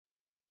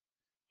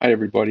Hi,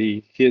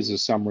 everybody. Here's a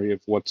summary of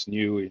what's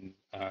new in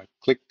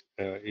Qlik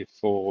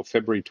for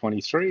February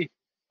 23.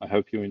 I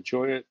hope you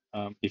enjoy it.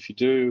 If you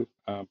do,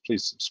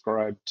 please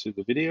subscribe to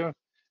the video.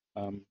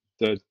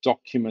 The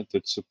document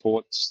that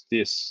supports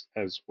this,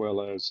 as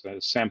well as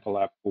a sample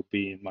app, will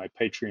be in my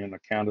Patreon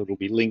account. It'll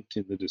be linked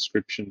in the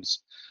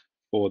descriptions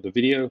for the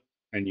video,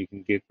 and you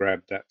can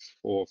grab that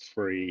for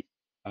free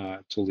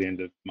till the end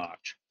of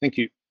March. Thank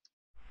you.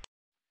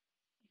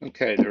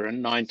 Okay, there are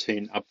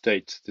 19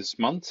 updates this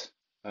month,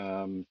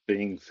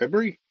 being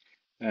February,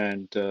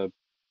 and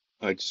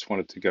I just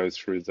wanted to go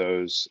through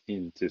those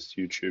in this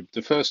YouTube.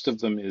 The first of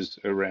them is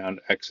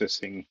around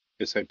accessing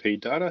SAP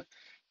data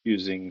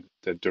using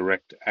the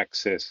Direct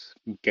Access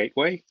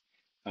Gateway.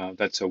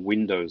 That's a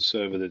Windows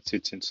server that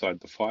sits inside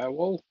the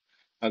firewall.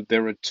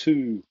 There are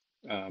two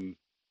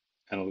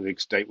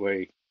analytics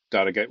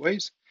data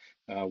gateways.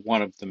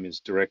 One of them is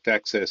Direct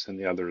Access and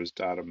the other is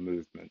Data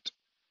Movement.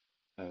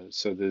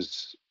 So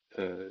there's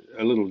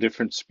a little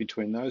difference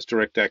between those.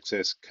 Direct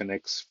Access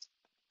connects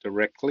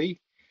directly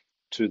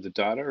to the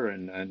data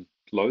and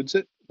loads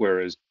it,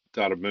 whereas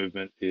Data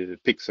Movement,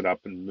 it picks it up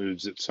and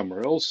moves it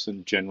somewhere else.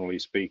 And generally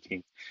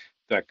speaking,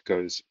 that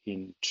goes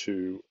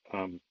into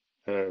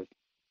a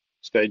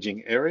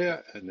staging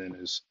area and then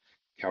is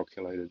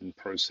calculated and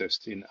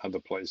processed in other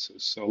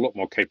places. So a lot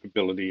more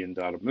capability in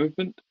Data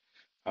Movement,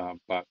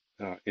 but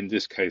in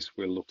this case,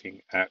 we're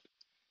looking at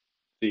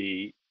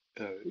the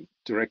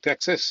direct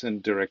access,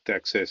 and direct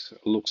access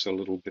looks a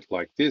little bit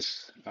like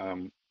this.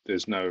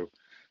 There's no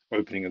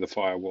opening of the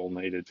firewall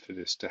needed for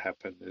this to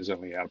happen. There's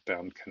only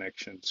outbound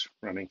connections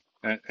running.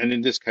 And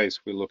in this case,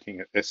 we're looking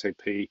at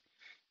SAP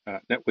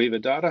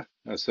NetWeaver data.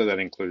 So that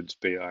includes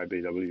BI,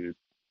 BW,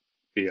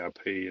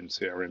 ERP, and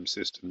CRM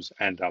systems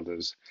and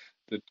others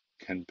that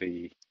can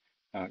be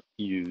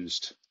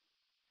used.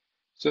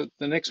 So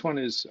the next one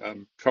is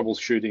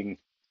troubleshooting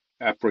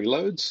app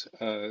reloads.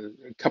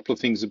 A couple of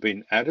things have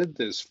been added.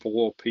 There's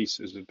 4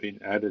 pieces have been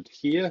added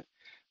here.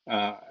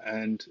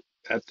 And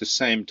at the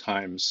same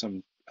time,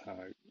 some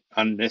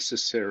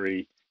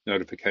unnecessary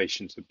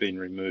notifications have been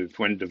removed.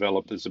 When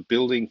developers are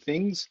building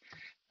things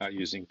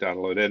using Data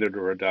Load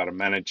Editor or a Data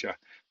Manager,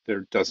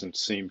 there doesn't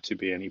seem to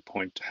be any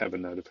point to have a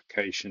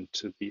notification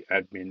to the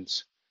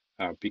admins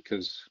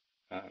because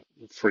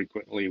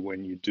frequently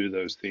when you do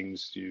those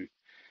things, you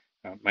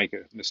make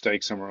a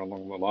mistake somewhere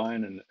along the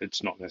line, and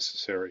it's not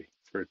necessary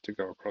for it to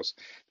go across.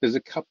 There's a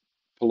couple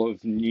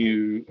of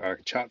new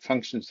chart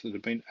functions that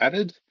have been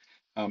added.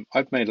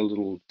 I've made a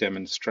little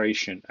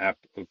demonstration app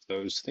of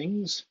those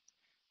things,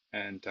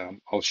 and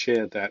I'll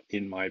share that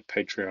in my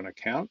Patreon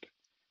account,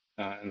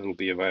 and it'll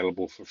be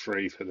available for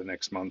free for the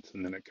next month,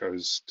 and then it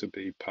goes to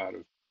be part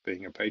of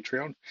being a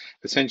Patreon.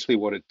 Essentially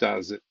what it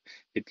does,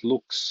 it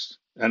looks,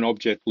 an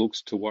object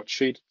looks to what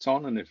sheet it's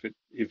on, and if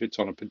it's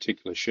on a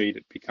particular sheet,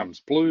 it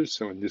becomes blue.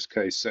 So in this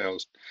case,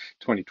 sales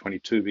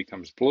 2022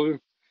 becomes blue.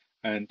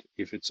 And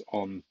if it's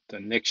on the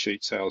next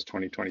sheet, sales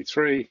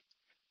 2023,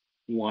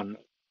 one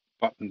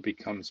button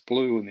becomes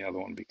blue and the other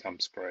one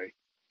becomes gray.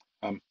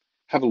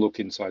 Have a look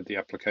inside the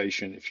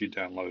application if you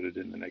download it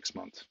in the next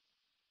month.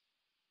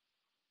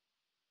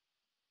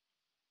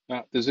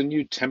 There's a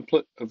new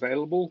template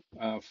available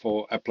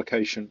for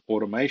application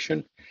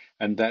automation,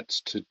 and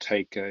that's to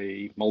take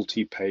a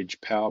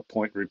multi-page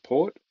PowerPoint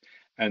report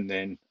and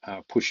then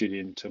push it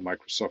into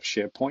Microsoft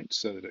SharePoint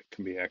so that it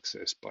can be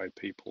accessed by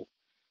people.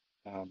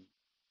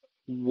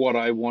 What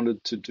I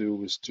wanted to do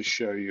was to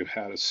show you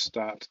how to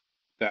start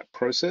that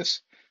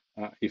process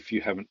if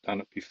you haven't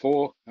done it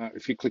before.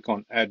 If you click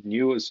on Add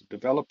New as a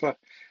developer,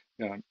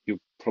 you'll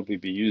probably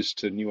be used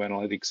to new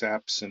analytics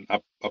apps and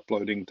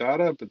uploading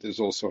data, but there's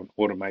also an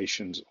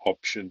automations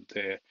option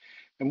there.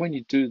 And when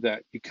you do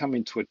that, you come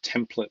into a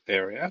template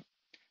area.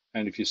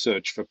 And if you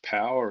search for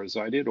Power, as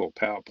I did, or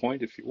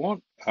PowerPoint if you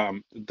want,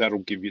 that'll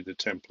give you the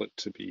template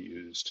to be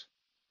used.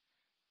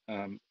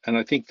 And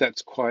I think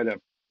that's quite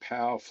a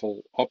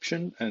powerful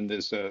option. And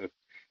there's a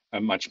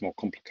much more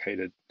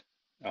complicated,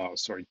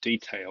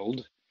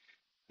 detailed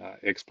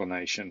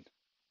explanation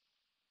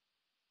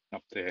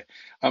up there.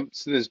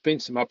 So there's been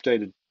some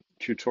updated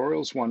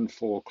tutorials, one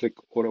for Qlik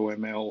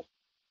AutoML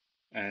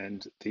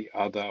and the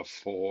other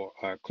for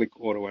Qlik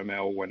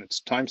AutoML when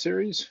it's time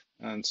series.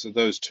 And so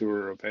those two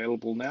are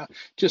available now.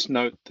 Just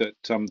note that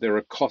there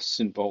are costs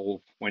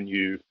involved when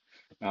you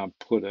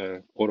put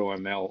a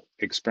AutoML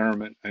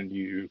experiment and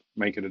you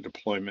make it a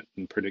deployment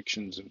and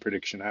predictions and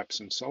prediction apps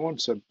and so on.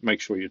 So make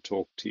sure you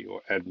talk to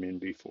your admin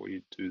before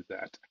you do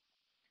that.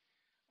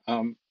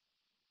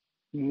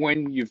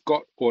 When you've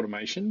got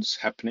automations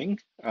happening,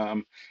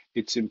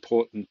 it's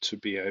important to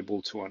be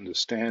able to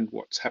understand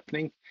what's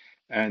happening.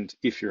 And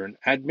if you're an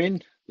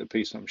admin, the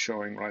piece I'm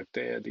showing right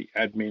there, the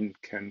admin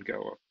can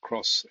go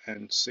across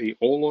and see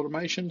all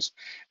automations.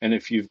 And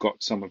if you've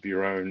got some of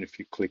your own, if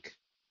you click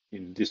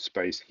in this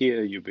space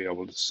here, you'll be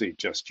able to see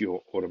just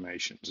your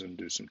automations and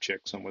do some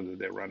checks on whether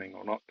they're running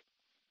or not.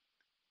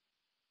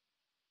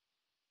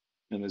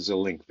 And there's a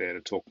link there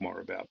to talk more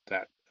about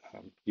that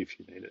if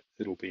you need it.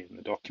 It'll be in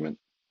the document.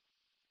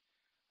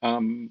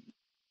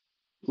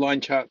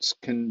 Line charts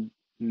can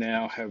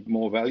now have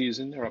more values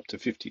in there, up to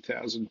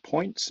 50,000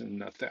 points and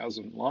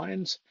 1,000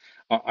 lines.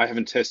 I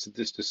haven't tested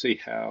this to see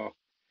how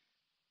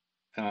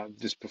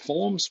this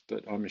performs,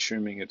 but I'm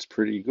assuming it's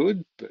pretty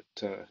good,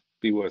 but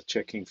be worth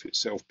checking for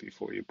yourself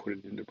before you put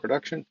it into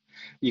production.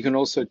 You can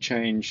also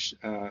change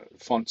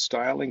font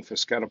styling for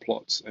scatter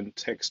plots and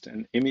text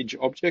and image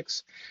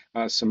objects.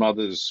 Some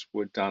others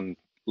were done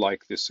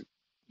like this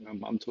a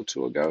month or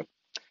two ago.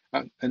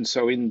 And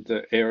so in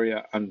the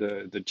area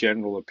under the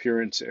general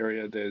appearance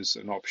area, there's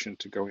an option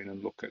to go in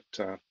and look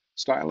at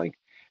styling.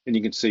 And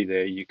you can see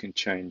there you can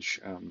change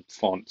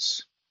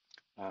fonts,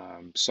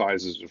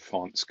 sizes of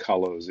fonts,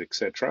 colors,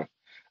 etc.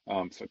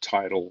 For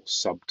title,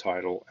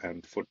 subtitle,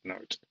 and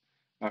footnote.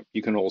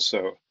 You can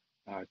also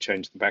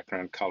change the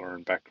background color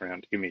and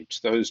background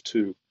image. Those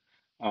two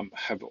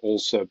have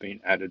also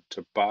been added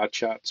to bar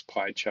charts,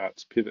 pie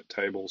charts, pivot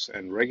tables,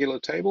 and regular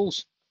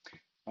tables.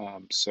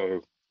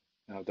 So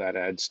that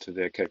adds to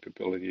their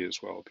capability as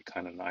well. It'd be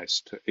kind of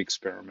nice to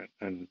experiment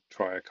and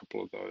try a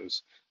couple of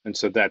those. And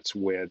so that's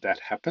where that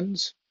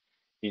happens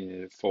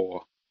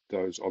for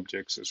those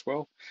objects as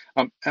well.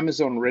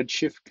 Amazon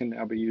Redshift can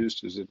now be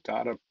used as a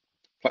data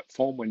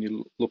platform when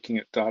you're looking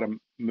at data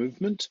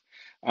movement.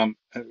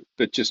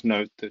 But just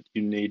note that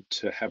you need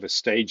to have a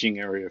staging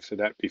area for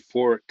that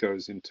before it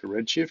goes into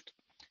Redshift,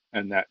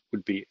 and that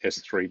would be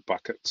S3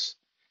 buckets.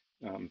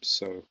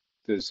 So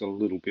there's a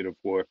little bit of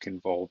work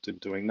involved in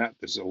doing that.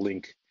 There's a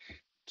link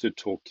to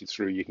talk you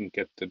through. You can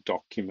get the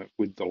document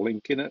with the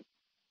link in it.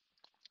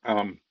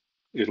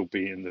 It'll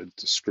be in the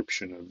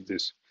description of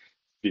this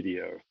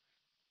video.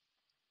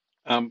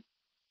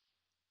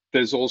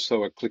 There's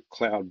also a Qlik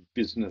Cloud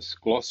business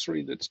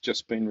glossary that's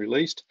just been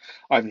released.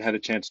 I haven't had a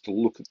chance to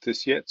look at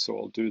this yet, so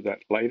I'll do that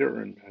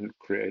later and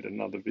create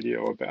another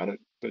video about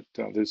it. But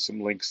there's some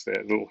links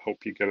there that'll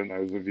help you get an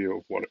overview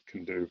of what it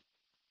can do.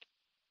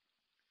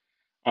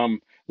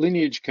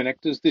 Lineage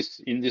connectors,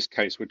 in this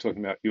case, we're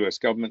talking about US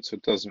government, so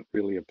it doesn't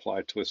really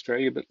apply to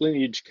Australia, but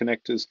lineage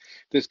connectors,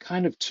 there's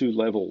kind of two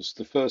levels.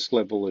 The first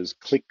level is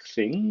Qlik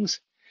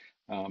Things,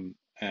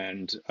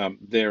 and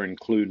they're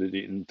included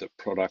in the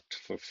product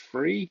for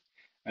free.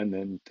 And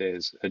then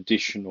there's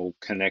additional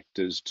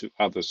connectors to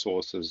other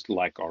sources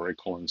like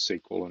Oracle and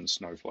SQL and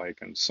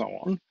Snowflake and so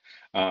on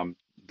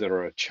that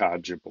are a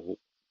chargeable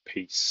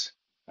piece.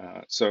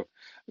 So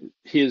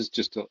here's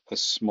just a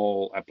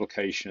small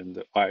application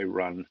that I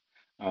run,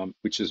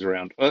 which is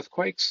around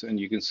earthquakes. And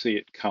you can see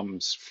it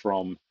comes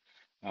from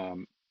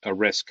a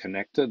REST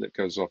connector that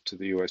goes off to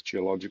the US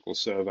Geological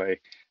Survey.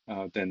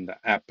 Then the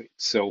app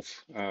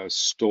itself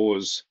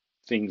stores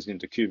things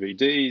into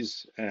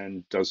QVDs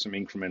and does some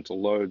incremental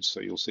loads.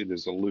 So you'll see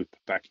there's a loop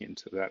back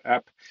into that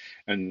app,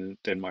 and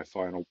then my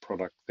final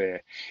product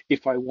there.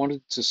 If I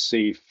wanted to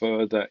see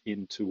further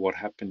into what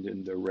happened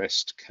in the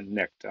REST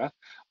connector,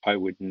 I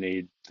would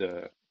need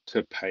to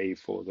pay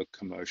for the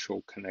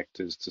commercial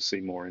connectors to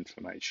see more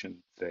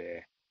information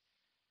there.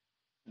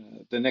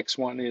 The next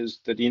one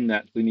is that in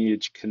that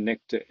lineage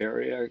connector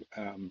area,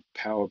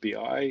 Power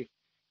BI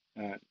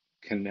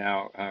can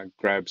now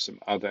grab some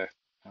other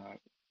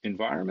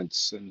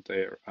environments, and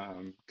their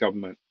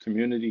Government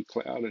Community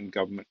Cloud and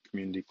Government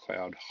Community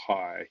Cloud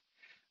High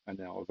are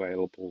now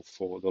available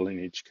for the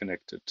lineage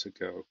connector to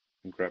go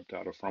and grab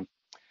data from.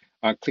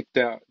 Qlik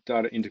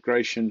data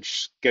integration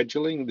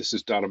scheduling, this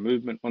is data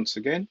movement once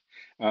again.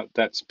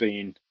 That's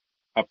been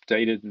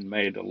updated and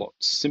made a lot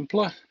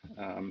simpler.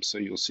 So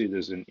you'll see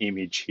there's an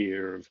image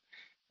here of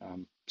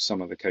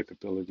some of the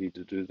capability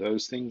to do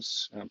those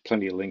things.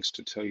 Plenty of links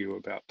to tell you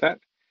about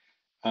that.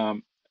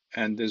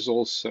 And there's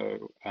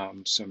also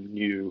some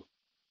new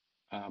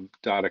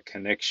data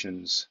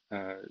connections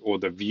or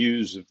the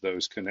views of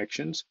those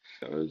connections.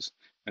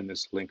 And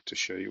there's a link to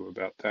show you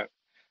about that.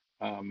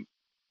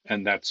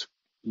 And that's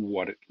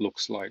what it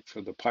looks like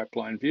for the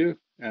pipeline view.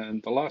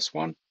 And the last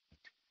one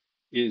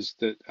is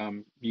that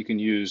you can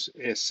use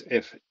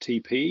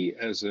SFTP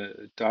as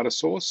a data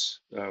source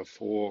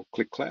for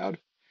Qlik Cloud.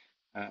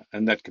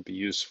 And that could be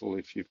useful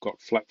if you've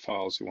got flat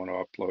files you want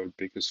to upload,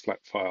 because flat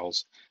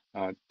files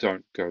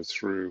don't go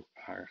through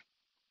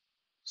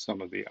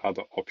some of the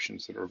other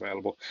options that are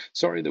available.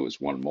 Sorry, there was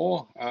one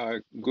more.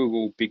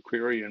 Google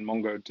BigQuery and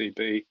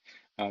MongoDB,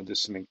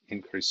 there's some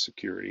increased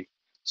security.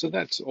 So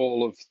that's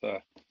all of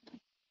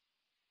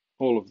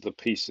the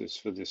pieces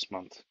for this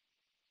month.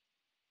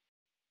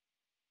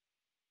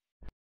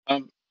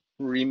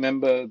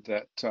 Remember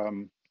that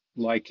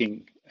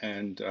liking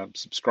and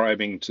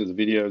subscribing to the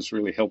videos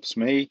really helps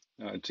me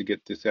to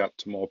get this out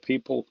to more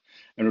people,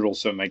 and it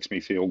also makes me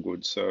feel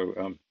good.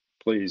 So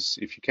please,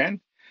 if you can,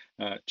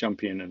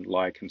 jump in and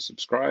like and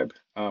subscribe.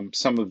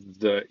 Some of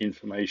the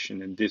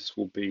information in this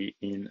will be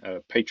in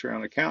a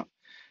Patreon account,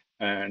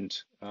 and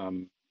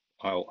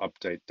I'll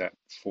update that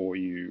for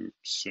you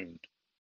soon.